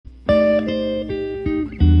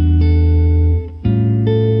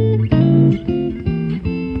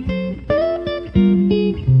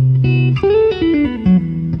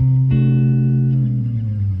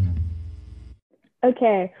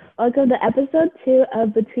there. Welcome to episode 2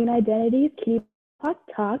 of Between Identities, Cutie Pop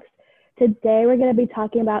Talks. Today we're going to be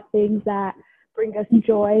talking about things that bring us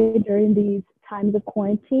joy during these times of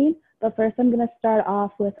quarantine. But first I'm going to start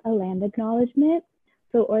off with a land acknowledgement.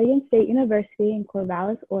 So Oregon State University in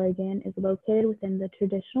Corvallis, Oregon is located within the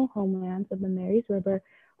traditional homelands of the Marys River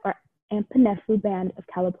and Penefu Band of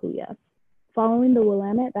Kalapuya. Following the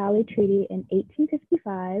Willamette Valley Treaty in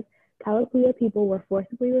 1855, Kalapuya people were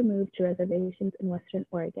forcibly removed to reservations in Western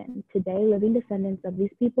Oregon. Today, living descendants of these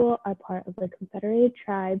people are part of the Confederated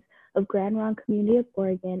Tribes of Grand Ronde Community of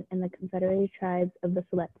Oregon and the Confederated Tribes of the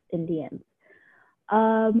Siletz Indians.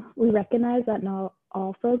 We recognize that not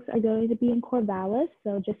all folks are going to be in Corvallis,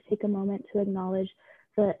 so just take a moment to acknowledge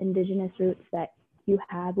the Indigenous roots that you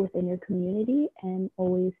have within your community and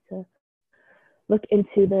always to look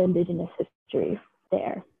into the Indigenous history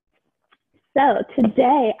there. So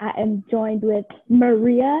today I am joined with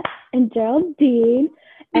Maria and Geraldine,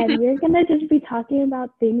 and we're gonna just be talking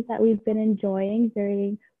about things that we've been enjoying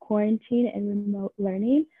during quarantine and remote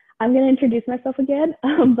learning. I'm gonna introduce myself again,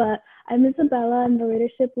 but I'm Isabella. I'm the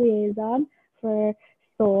leadership liaison for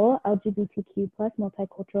SOUL LGBTQ+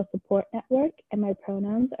 Multicultural Support Network, and my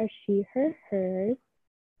pronouns are she, her, hers.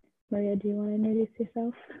 Maria, do you want to introduce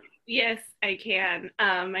yourself? Yes, I can.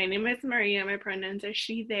 My name is Maria. My pronouns are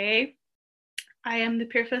she, they. I am the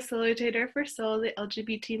peer facilitator for SOUL, the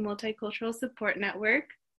LGBT Multicultural Support Network.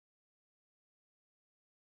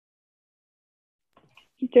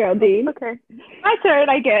 Geraldine. Okay. My turn,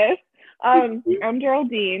 I guess. I'm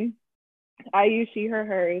Geraldine. I use she, her,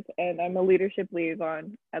 hers, and I'm a leadership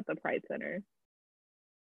liaison at the Pride Center.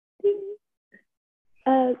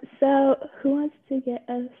 So who wants to get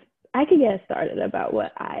us? I could get us started about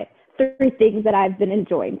three things that I've been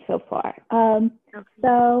enjoying so far.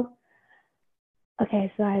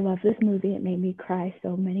 So I love this movie. It made me cry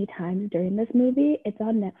so many times during this movie. It's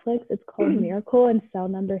on Netflix. It's called Miracle in Cell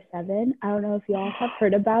Number 7. I don't know if y'all have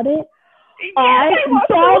heard about it. I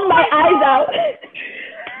bawled my eyes out.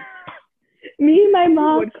 Me, my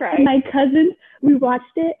mom, and my cousins, we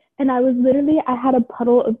watched it, and I had a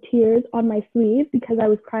puddle of tears on my sleeve because I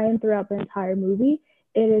was crying throughout the entire movie.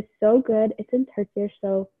 It is so good. It's in Turkish,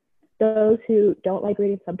 so those who don't like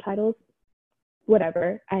reading subtitles,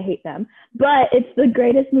 whatever, I hate them. But it's the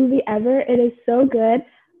greatest movie ever. It is so good.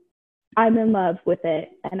 I'm in love with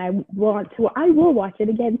it, and I will watch it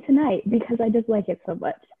again tonight because I just like it so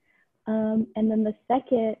much. And then the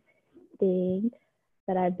second thing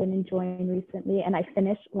that I've been enjoying recently, and I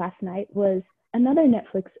finished last night, was another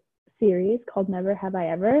Netflix series called Never Have I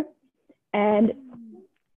Ever. And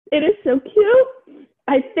it is so cute.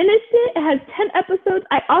 I finished it. It has 10 episodes.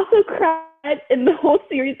 I also cried in the whole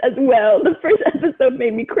series as well. The first episode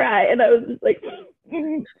made me cry, and I was just like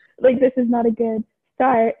this is not a good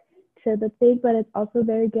start to the thing, but it's also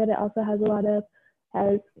very good. It also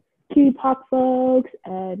has cutie pop folks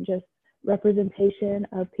and just representation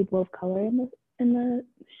of people of color in the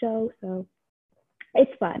show. So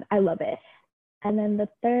it's fun. I love it. And then the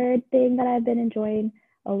third thing that I've been enjoying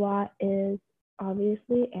a lot is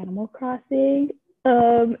obviously Animal Crossing.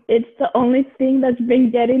 It's the only thing that's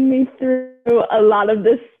been getting me through a lot of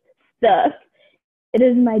this stuff. It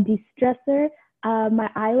is my de-stressor. My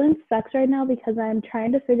island sucks right now because I'm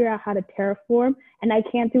trying to figure out how to terraform, and I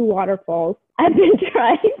can't do waterfalls. I've been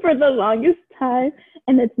trying for the longest time,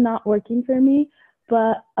 and it's not working for me,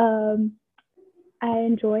 but I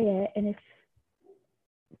enjoy it, and if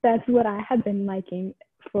that's what I have been liking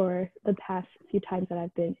for the past few times that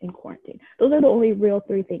I've been in quarantine. Those are the only real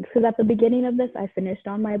three things, because at the beginning of this, I finished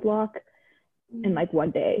On My Block in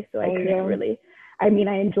one day, so I couldn't really, I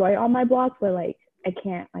enjoy On My Block, but I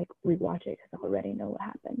can't rewatch it because I already know what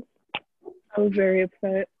happens. I was very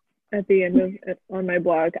upset at the end of it On My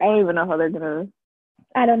Block. I don't even know how they're gonna.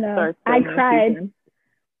 I don't know. I cried.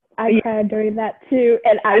 I cried during that too,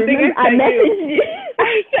 and I messaged you.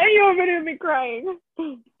 I said you were gonna be crying.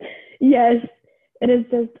 Yes, it is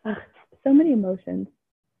just so many emotions.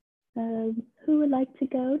 Who would like to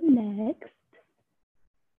go next?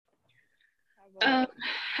 I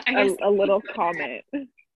guess a little comment.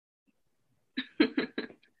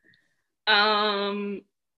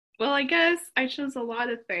 Well, I guess I chose a lot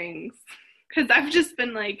of things because I've just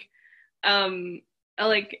been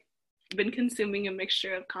been consuming a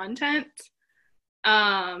mixture of content.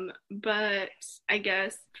 But I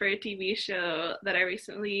guess for a TV show that I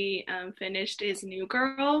recently finished is New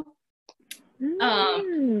Girl.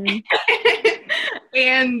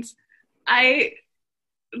 And I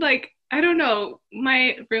don't know,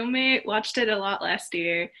 my roommate watched it a lot last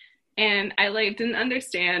year, and I didn't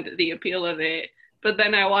understand the appeal of it. But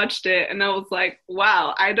then I watched it and I was like,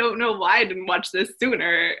 wow, I don't know why I didn't watch this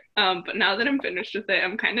sooner. But now that I'm finished with it,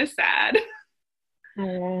 I'm kind of sad.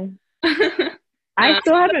 I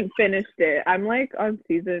still haven't finished it. I'm like on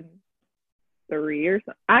season 3 or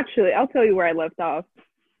something. Actually, I'll tell you where I left off.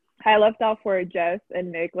 I left off where Jess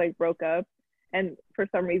and Nick like broke up, and for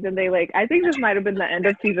some reason they like, I think this might have been the end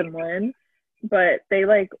of season 1, but they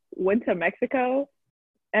like went to Mexico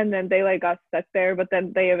and then they like got stuck there, but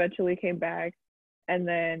then they eventually came back, and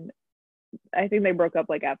then I think they broke up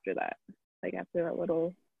like after that, like after that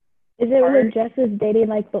little. Is it where Jess is dating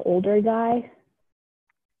like the older guy?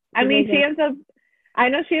 I mean, she ends up. I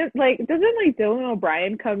know she like, doesn't like Dylan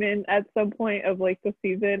O'Brien come in at some point of like the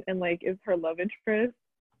season and like is her love interest?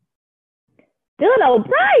 Dylan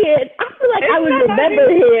O'Brien? I feel like I would remember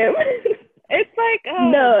him. It's like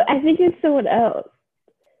no, I think it's someone else.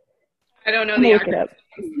 I don't know the actor.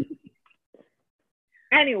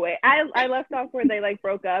 Anyway, I left off where they like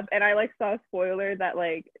broke up, and I like saw a spoiler that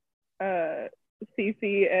like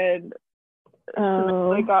Cece and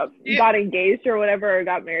like got engaged or whatever, or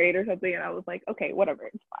got married or something, and I was like, okay, whatever,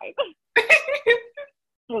 it's fine.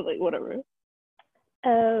 I was like, whatever.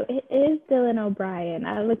 Oh, it is Dylan O'Brien.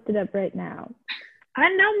 I looked it up right now. I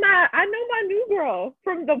know my new girl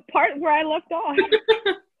from the part where I left off.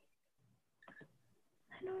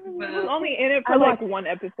 I was only in it for like one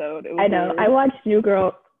episode. I know. Weird. I watched New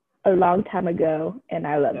Girl a long time ago, and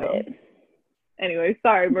I loved it. Anyway,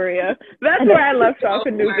 sorry, Maria. That's where I left off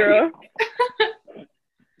in New Girl.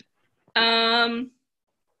 And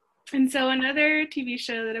so another TV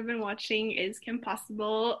show that I've been watching is Kim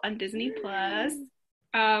Possible on Disney Plus.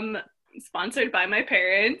 Sponsored by my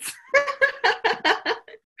parents.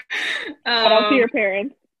 Shout out to your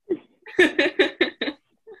parents.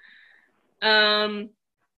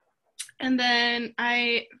 And then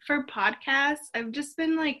for podcasts, I've just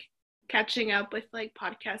been like catching up with like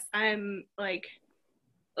podcasts I'm like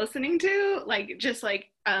listening to, like just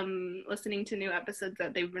like listening to new episodes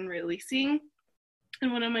that they've been releasing.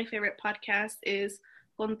 And one of my favorite podcasts is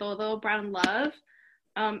Con Todo Brown Love.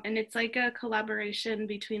 And it's like a collaboration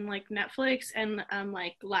between like Netflix and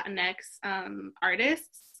like Latinx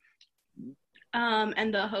artists.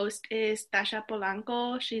 And the host is Tasha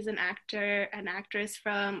Polanco. She's an actress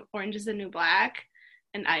from Orange is the New Black.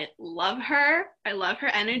 And I love her. I love her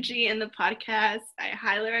energy in the podcast. I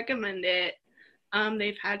highly recommend it.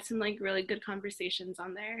 They've had some like really good conversations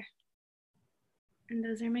on there. And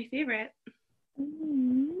those are my favorite.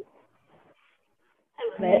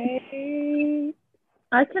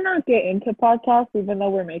 I cannot get into podcasts even though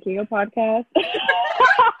we're making a podcast.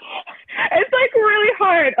 It's like really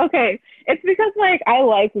hard. Okay, it's because like I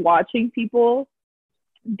like watching people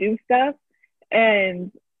do stuff,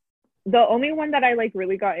 and the only one that I like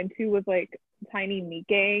really got into was like Tiny Meat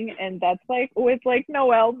Gang, and that's like with like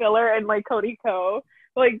Noelle Miller and like Cody Ko,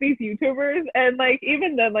 like these YouTubers, and like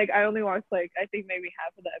even then like I only watched like I think maybe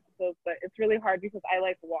half of the episodes, but it's really hard because I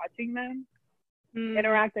like watching them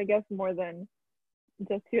interact, I guess, more than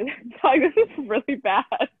just hear them talk. This is really bad.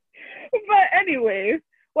 But anyways,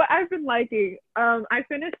 what I've been liking, I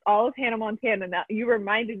finished all of Hannah Montana. Now you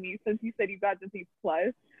reminded me, since you said you got Disney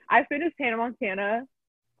Plus, I finished Hannah Montana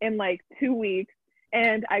in like 2 weeks,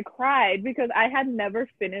 and I cried because I had never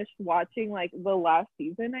finished watching like the last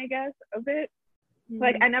season, I guess, of it.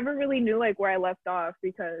 Like I never really knew like where I left off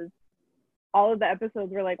because all of the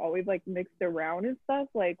episodes were like always like mixed around and stuff,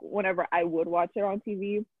 like whenever I would watch it on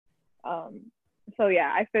TV. So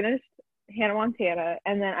yeah, I finished Hannah Montana,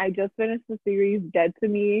 and then I just finished the series Dead to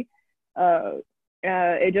Me.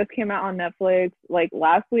 It just came out on Netflix like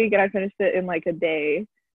last week, and I finished it in like a day,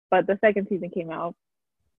 but the second season came out,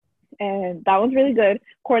 and that one's really good.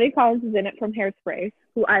 Courtney Collins is in it from Hairspray,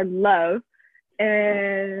 who I love.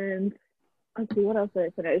 And let's see, what else did I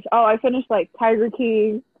finish? Oh, I finished like Tiger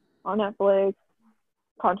King on Netflix.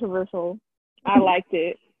 Controversial. I liked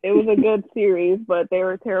it. It was a good series, but they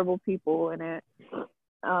were terrible people in it.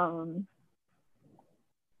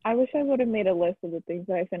 I wish I would have made a list of the things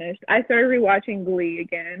that I finished. I started rewatching Glee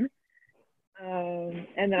again. And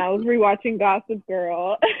then I was rewatching Gossip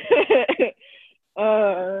Girl.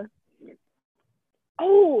 Oh,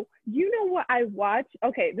 you know what I watched?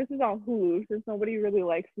 Okay, this is on Hulu since nobody really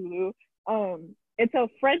likes Hulu. It's a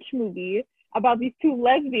French movie about these two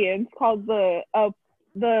lesbians called the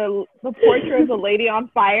Portrait of the Lady on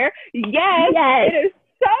Fire. Yes, it is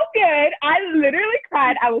so good. I literally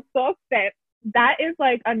cried. I was so upset. That is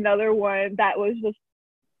like another one that was just,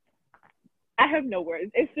 I have no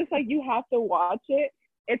words. It's just like you have to watch it.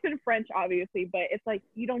 It's in French, obviously, but it's like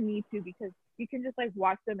you don't need to because you can just like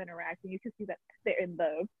watch them interact and you can see that they're in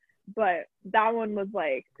love. But that one was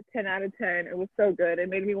like 10 out of 10. It was so good. It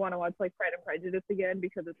made me want to watch like Pride and Prejudice again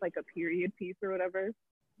because it's like a period piece or whatever.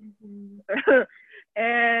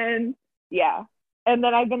 And yeah. And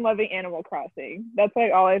then I've been loving Animal Crossing. That's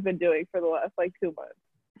like all I've been doing for the last like 2 months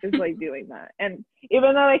is like doing that. And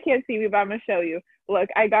even though they can't see me, but I'm gonna show you. Look,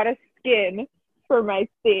 I got a skin for my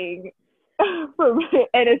thing.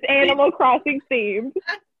 And it's Animal Crossing themed.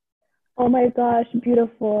 Oh my gosh,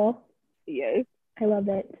 beautiful. Yes. I love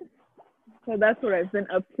it. So that's what I've been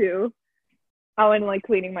up to. Oh, and like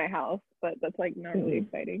cleaning my house, but that's like not really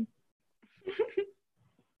exciting.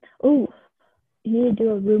 Oh, you need to do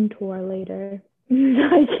a room tour later so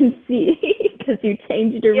I can see because you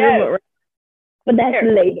changed your room around. But that's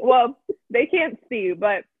late. Well, they can't see,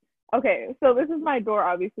 but okay. So this is my door,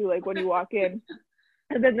 obviously, like when you walk in,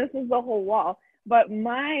 and then this is the whole wall. But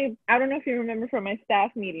I don't know if you remember from my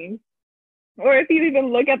staff meetings, or if you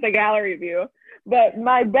even look at the gallery view, but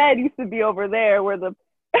my bed used to be over there where the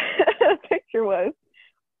picture was.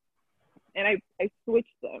 And I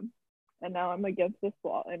switched them. And now I'm against this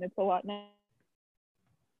wall. And it's a lot now.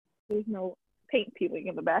 There's no paint peeling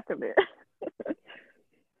in the back of it.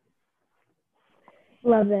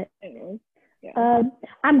 Love it. Anyways, yeah.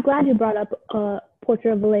 I'm glad you brought up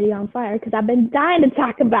Portrait of a Lady on Fire because I've been dying to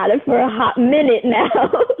talk about it for a hot minute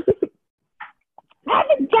now. I've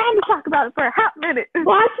been dying to talk about it for a hot minute.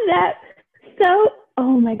 Watch that. So,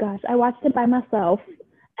 oh my gosh, I watched it by myself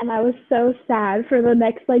and I was so sad for the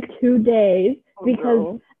next like 2 days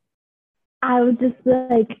because I was just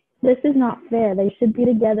like, this is not fair. They should be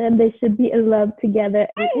together and they should be in love together.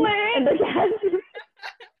 And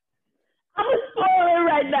I'm a spoiler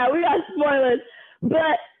right now. We got spoilers.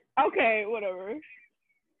 But okay, whatever.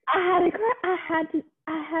 I had to cry.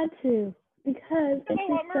 I had to because I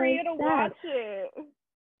want Maria to watch it.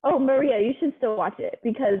 Oh, Maria, you should still watch it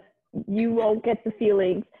because you won't get the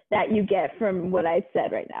feelings that you get from what I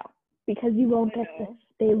said right now. Because you won't get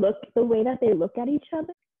the way that they look at each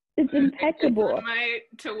other. It's impeccable. It's on my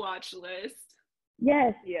to watch list.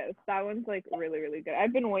 Yes, that one's like really, really good.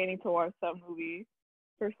 I've been waiting to watch that movie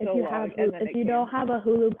for so long. If you don't have a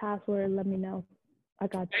Hulu password, let me know. I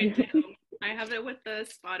got you. I do. I have it with the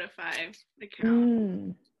Spotify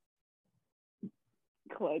account.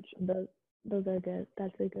 Clutch. Those are good.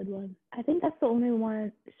 That's a good one. I think that's the only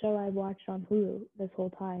one show I've watched on Hulu this whole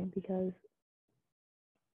time because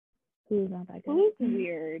Hulu's not that good. Hulu's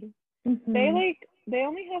weird. Mm-hmm. They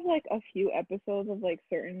only have like a few episodes of like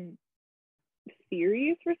certain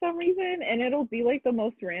series for some reason, and it'll be like the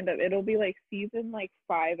most random. It'll be like season like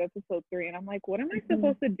 5, episode 3, and I'm like, what am I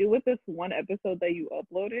supposed to do with this one episode that you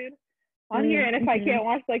uploaded on here? And if I can't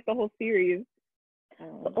watch like the whole series,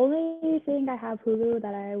 the only thing I have Hulu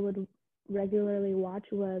that I would regularly watch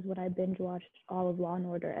was when I binge watched all of Law and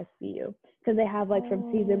Order SVU because they have like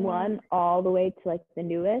from season 1 all the way to like the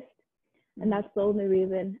newest, and that's the only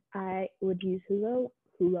reason I would use Hulu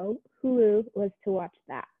was to watch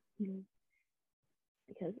that.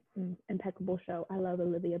 Because impeccable show. I love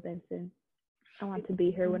Olivia Benson. I want to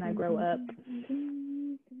be her when I grow up.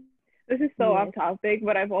 This is so off topic,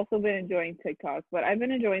 but I've also been enjoying TikTok. But I've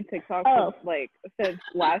been enjoying TikTok since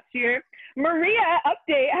last year. Maria,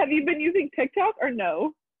 update. Have you been using TikTok or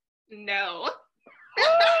no? No.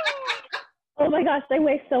 Oh my gosh, they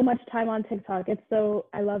waste so much time on TikTok.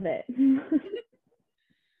 I love it. I can't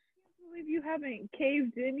believe you haven't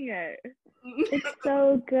caved in yet. It's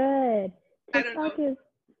so good. TikTok is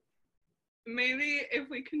maybe if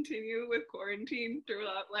we continue with quarantine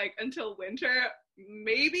throughout like until winter,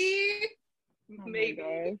 maybe.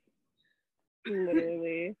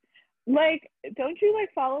 Literally. Like, don't you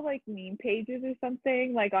like follow like meme pages or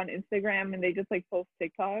something like on Instagram and they just like post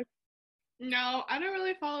TikToks? No, I don't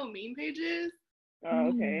really follow meme pages. Oh,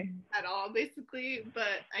 okay. At all, basically,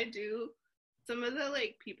 but I do. Some of the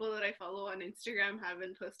like people that I follow on Instagram have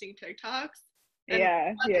been posting TikToks. And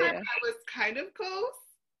yeah. I was kind of close,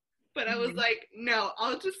 but I was like, no,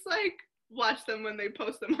 I'll just like watch them when they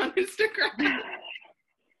post them on Instagram.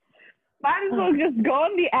 Might as well just go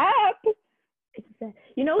on the app.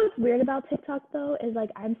 You know what's weird about TikTok though is like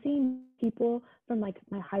I'm seeing people from like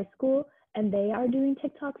my high school and they are doing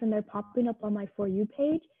TikToks and they're popping up on my For You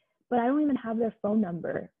page, but I don't even have their phone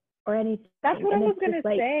number or anything. That's what I was gonna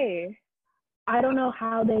say. I don't know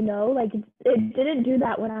how they know. Like it didn't do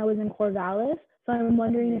that when I was in Corvallis. So I'm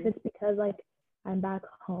wondering if it's because like I'm back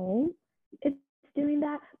home, it's doing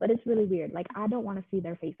that, but it's really weird. Like I don't want to see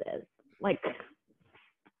their faces. Like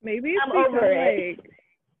maybe it's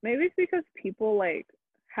maybe it's because people like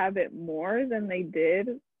have it more than they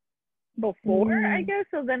did before, I guess.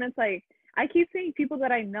 So then it's like I keep seeing people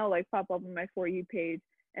that I know like pop up on my For You page,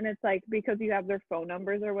 and it's like because you have their phone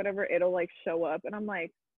numbers or whatever, it'll like show up, and I'm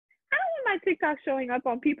like, I don't want my TikTok showing up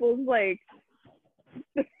on people's like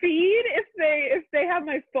the feed if they have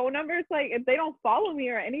my phone number. It's like if they don't follow me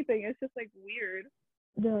or anything, it's just like weird.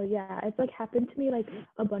 No, yeah, it's like happened to me like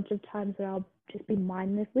a bunch of times where I'll just be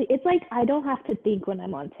mindlessly. It's like I don't have to think when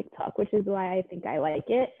I'm on TikTok, which is why I think I like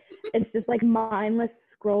it. It's just like mindless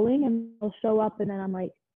scrolling, and it'll show up, and then I'm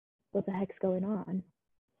like, what the heck's going on?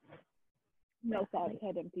 No thoughts,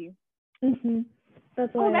 head empty. Mhm.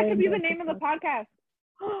 That's why. Oh, that could be the enjoy name of the TikTok. podcast.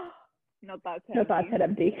 No thoughts, head No empty. thoughts, head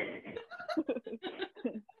empty.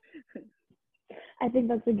 I think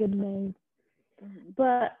that's a good name. Mhm.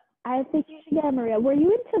 But I think you should get Maria. Were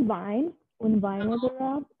you into Vine when Vine was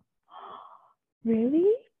around?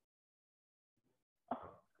 Really?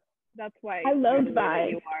 That's why I loved you're the way Vine.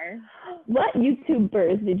 you are. What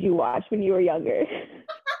YouTubers did you watch when you were younger?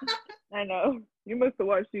 I know. You must have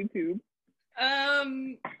watched YouTube.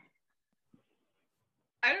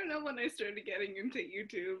 I don't know when I started getting into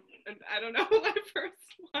YouTube, and I don't know who I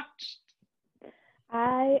first watched.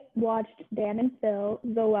 I watched Dan and Phil,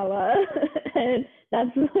 Zoella, and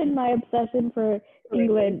that's when my obsession for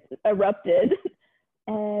England erupted.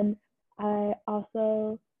 And I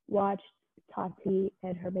also watched Tati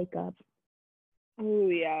and her makeup. Oh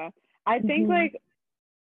yeah. I think like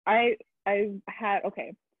I had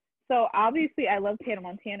okay. So obviously I loved Hannah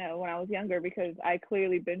Montana when I was younger because I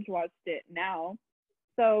clearly binge watched it now.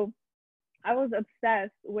 So I was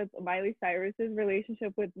obsessed with Miley Cyrus's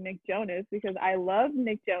relationship with Nick Jonas because I loved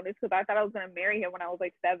Nick Jonas because I thought I was gonna marry him when I was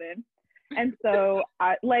like 7. And so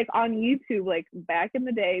I like on YouTube, like back in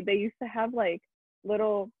the day, they used to have like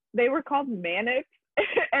they were called Manics,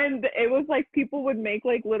 and it was like people would make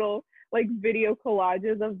like little like video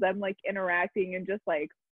collages of them like interacting and just like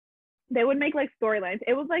they would make like storylines.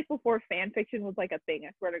 It was like before fan fiction was like a thing,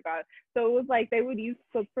 I swear to God. So it was like they would use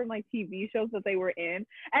clips from like TV shows that they were in,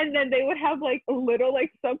 and then they would have like little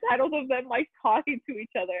like subtitles of them like talking to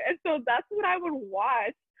each other. And so that's what I would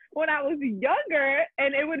watch when I was younger,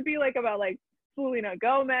 and it would be like about like Selena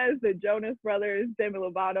Gomez, the Jonas Brothers, Demi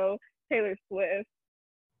Lovato, Taylor Swift,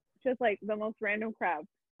 just like the most random crap.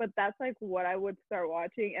 But that's like what I would start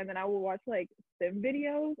watching, and then I would watch like sim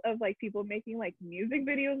videos of like people making like music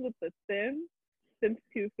videos with the Sims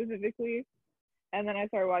 2 specifically, and then I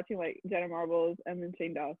started watching like Jenna Marbles and then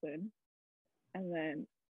Shane Dawson, and then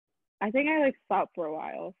I think I like stopped for a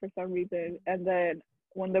while for some reason, and then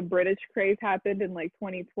when the British craze happened in like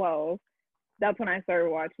 2012, that's when I started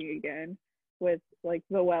watching again with like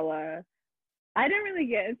Zoella. I didn't really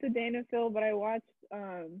get into Dana Phil, but I watched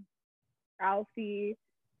Alfie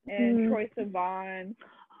and Troye Sivan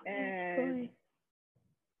and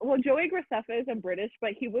well, Joey Graceffa isn't British,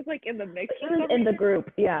 but he was like in the mix. He was in the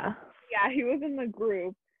group, yeah. Yeah, he was in the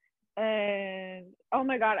group. And oh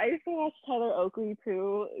my God, I used to watch Tyler Oakley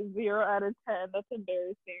too. 0 out of 10. That's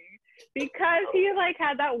embarrassing because he like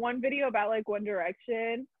had that one video about like One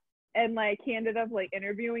Direction, and like he ended up like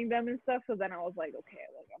interviewing them and stuff. So then I was like, okay,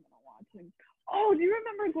 like I'm gonna watch him. Oh, do you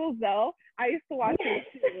remember Glozell? I used to watch him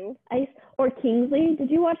too. Or Kingsley. Did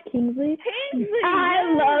you watch Kingsley? Kingsley!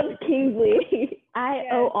 I love Kingsley. I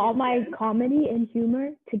owe all my comedy and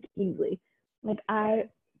humor to Kingsley. Like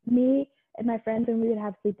me and my friends, when we would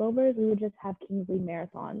have sleepovers, we would just have Kingsley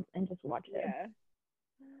marathons and just watch it. Yeah.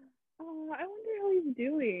 Oh, I wonder how he's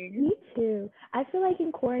doing. Me too. I feel like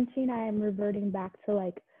in quarantine, I am reverting back to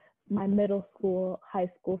like my middle school, high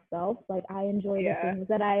school self. Like I enjoy the things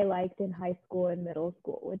that I liked in high school and middle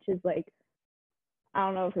school, which is like, I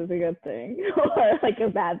don't know if it's a good thing or like a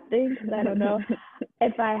bad thing, because I don't know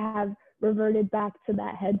if I have reverted back to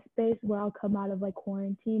that headspace where I'll come out of like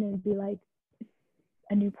quarantine and be like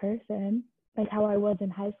a new person, like how I was in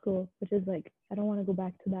high school, which is like, I don't want to go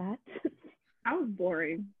back to that. I was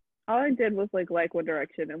boring. All I did was like One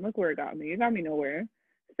Direction, and look where it got me. It got me nowhere.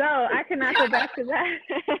 So I cannot go back to that.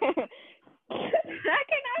 I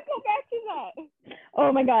cannot go back to that.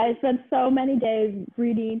 Oh my God, I spent so many days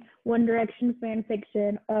reading One Direction fan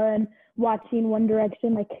fiction and watching One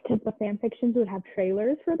Direction, like, because the fan fictions would have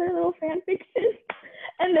trailers for their little fan fictions,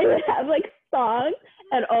 and they would have like songs.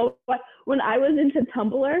 And when I was into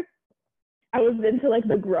Tumblr, I was into like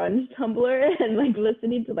the grunge Tumblr and like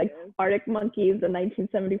listening to like Arctic Monkeys in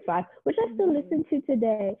 1975, which I still listen to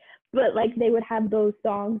today. But like they would have those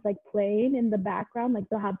songs like playing in the background, like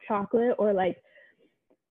they'll have Chocolate, or like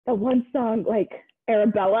the one song like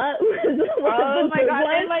Arabella. Oh my God,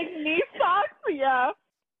 and like knee socks, yeah.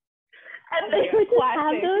 And they would just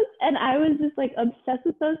have those, and I was just like obsessed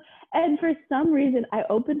with those. And for some reason, I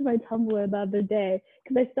opened my Tumblr the other day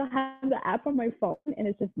because I still have the app on my phone, and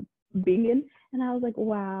it's just binging, And I was like,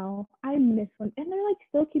 wow, I miss one. And they're like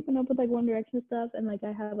still keeping up with like One Direction stuff. And like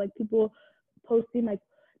I have like people posting like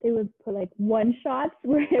they would put like one shots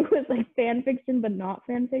where it was like fan fiction but not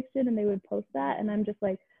fan fiction, and they would post that. And I'm just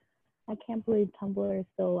like, I can't believe Tumblr is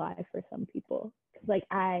still alive for some people. Cause like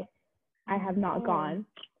I have not gone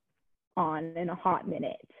on in a hot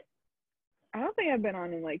minute. I don't think I've been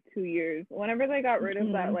on in like 2 years. Whenever they got rid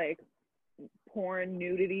of that like porn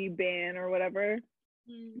nudity ban or whatever,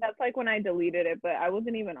 that's like when I deleted it, but I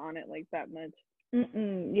wasn't even on it like that much.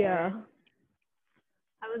 Yeah.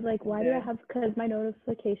 I was like, why do I have, because my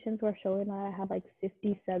notifications were showing that I had like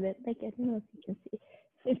 57, like I don't know if you can see,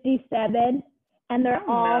 57, and they're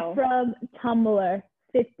all from Tumblr,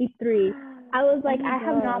 53. I was like, I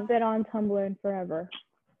have not been on Tumblr in forever.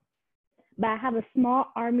 But I have a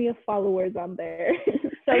small army of followers on there.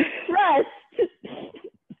 So trust.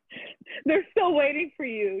 They're still waiting for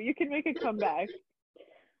you. You can make a comeback.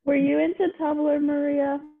 Were you into Tumblr,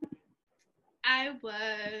 Maria? I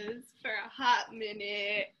was for a hot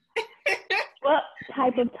minute. What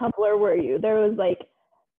type of Tumblr were you? There was like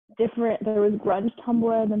different, there was grunge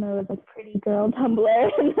Tumblr, and then there was like pretty girl Tumblr,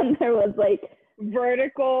 and then there was like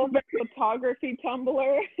vertical photography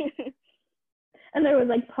Tumblr. And there was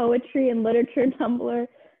like poetry and literature Tumblr.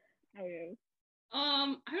 Oh yeah.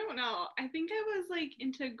 I don't know. I think I was like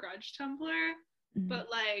into grudge Tumblr, but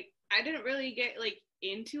like I didn't really get like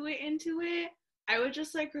into it. I would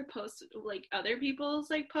just like repost like other people's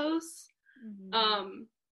like posts.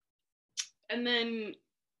 And then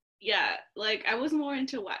yeah, like I was more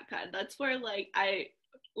into Wattpad. That's where like I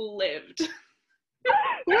lived.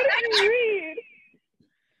 What did you read?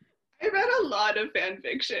 I read a lot of fan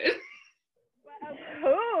fiction.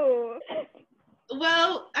 Who?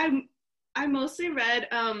 Well, I mostly read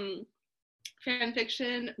fan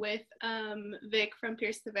fiction with Vic from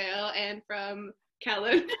Pierce the Veil and from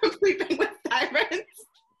Callum from Sleeping with Sirens.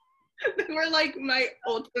 They were like my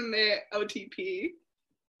ultimate OTP.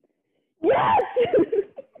 Yes!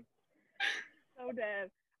 So dead.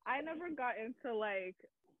 I never got into like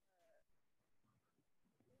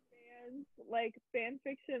fan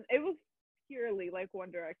fiction. It was purely like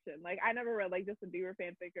One Direction. Like I never read like Justin Bieber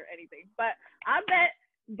fanfic or anything. But I bet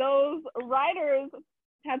those writers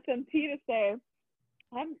had some tea to say.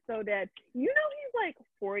 I'm so dead. You know he's like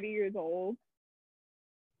 40 years old.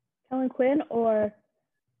 Helen Quinn or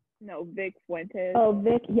no, Vic Fuentes. Oh,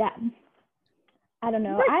 Vic, yeah. I don't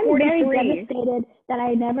know. Like I'm 43. very devastated that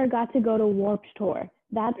I never got to go to Warped Tour.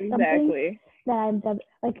 That's something that I'm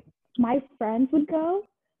like. My friends would go,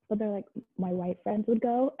 but they're like, my white friends would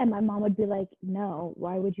go, and my mom would be like, no,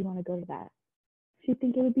 why would you want to go to that? She'd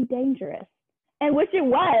think it would be dangerous. And which it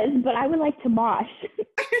was, but I would like to mosh.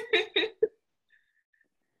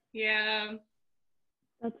 Yeah.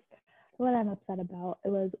 That's what I'm upset about. It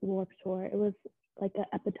was Warped Tour. It was like an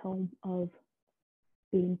epitome of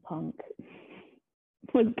being punk.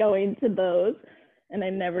 Was going to those, and I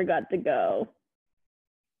never got to go.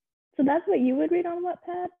 So that's what you would read on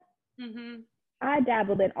Wattpad? Mm-hmm. I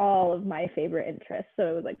dabbled in all of my favorite interests. So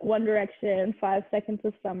it was like One Direction, 5 Seconds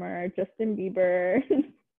of Summer, Justin Bieber.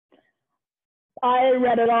 I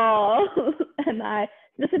read it all. And I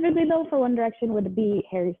specifically though for One Direction would be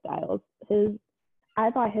Harry Styles. I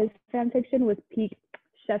thought his fan fiction was peak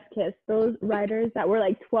chef's kiss. Those writers that were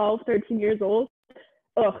like 12, 13 years old.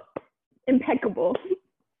 Ugh, impeccable.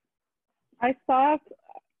 I stopped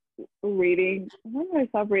reading. When did I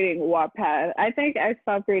stop reading Wattpad? I think I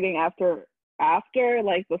stopped reading after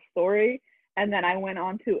like the story, and then I went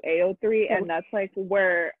on to AO3, and that's like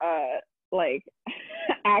where like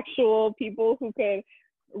actual people who could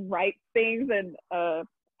write things and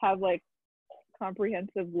have like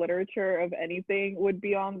comprehensive literature of anything would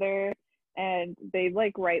be on there, and they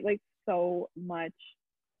like write like so much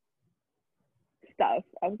stuff.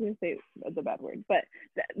 I was gonna say the bad word, but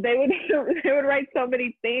they would write so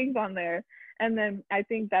many things on there, and then I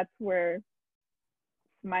think that's where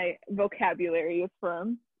my vocabulary is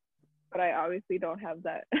from. But I obviously don't have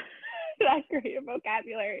that that great a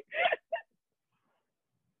vocabulary.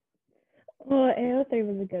 Oh, AO3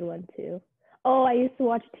 was a good one too. Oh, I used to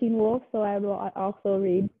watch Teen Wolf, so I will also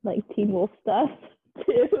read like Teen Wolf stuff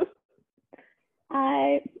too.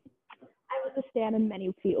 I was a stan in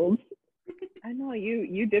many fields. I know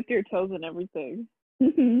you dipped your toes in everything.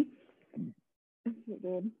 Mm-hmm. You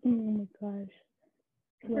did. Oh my gosh.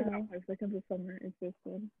 I forgot 5 Seconds of Summer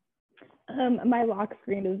existed. My lock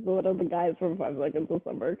screen is one of the guys from 5 Seconds of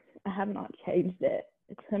Summer. I have not changed it.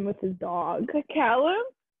 It's him with his dog. The Callum?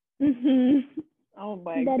 Mm-hmm. Oh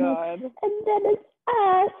my god. And then it's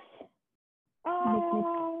us. Oh. Make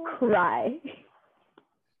me cry.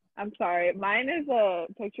 I'm sorry. Mine is a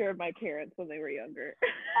picture of my parents when they were younger.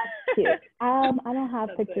 That's cute. I don't have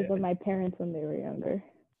That's pictures it. of my parents when they were younger.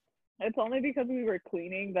 It's only because we were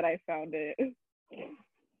cleaning that I found it.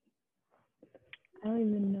 I don't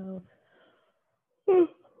even know.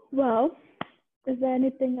 Well, is there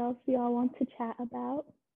anything else y'all want to chat about?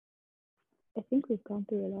 I think we've gone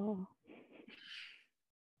through it all.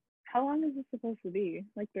 How long is this supposed to be?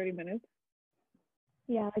 Like 30 minutes?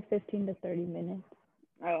 Yeah, like 15 to 30 minutes.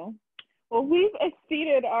 Oh. Well, we've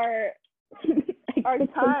exceeded our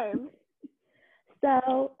time.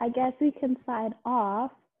 So I guess we can sign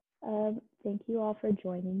off. Thank you all for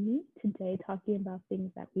joining me today, talking about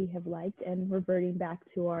things that we have liked and reverting back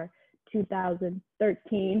to our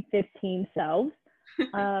 2013-15 selves.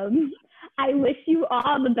 I wish you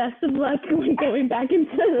all the best of luck when going back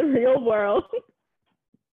into the real world.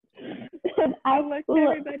 Good luck to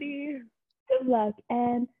everybody. Good luck,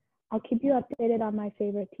 and I'll keep you updated on my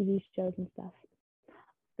favorite TV shows and stuff.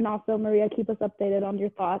 And also, Maria, keep us updated on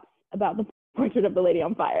your thoughts about the Portrait of the Lady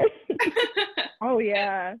on Fire. Oh,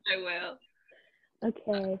 yeah. I will.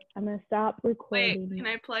 Okay, I'm going to stop recording. Wait, can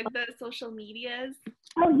I plug the social medias?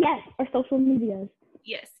 Oh, yes, our social medias.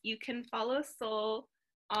 Yes, you can follow Soul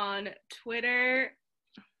on Twitter.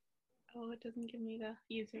 Oh, it doesn't give me the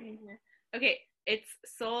username here. Okay, it's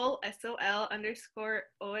Soul, SOL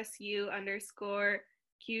 _OSU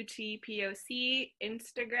 _QTPOC.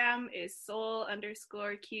 Instagram is Soul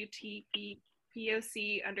 _QTPOC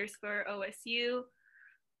 _OSU.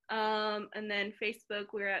 And then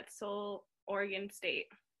Facebook, we're at Soul Oregon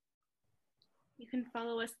State. You can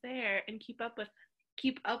follow us there and keep up with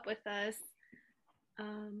us.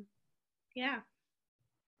 Yeah.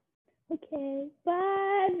 Okay,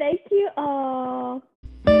 bye. Thank you all.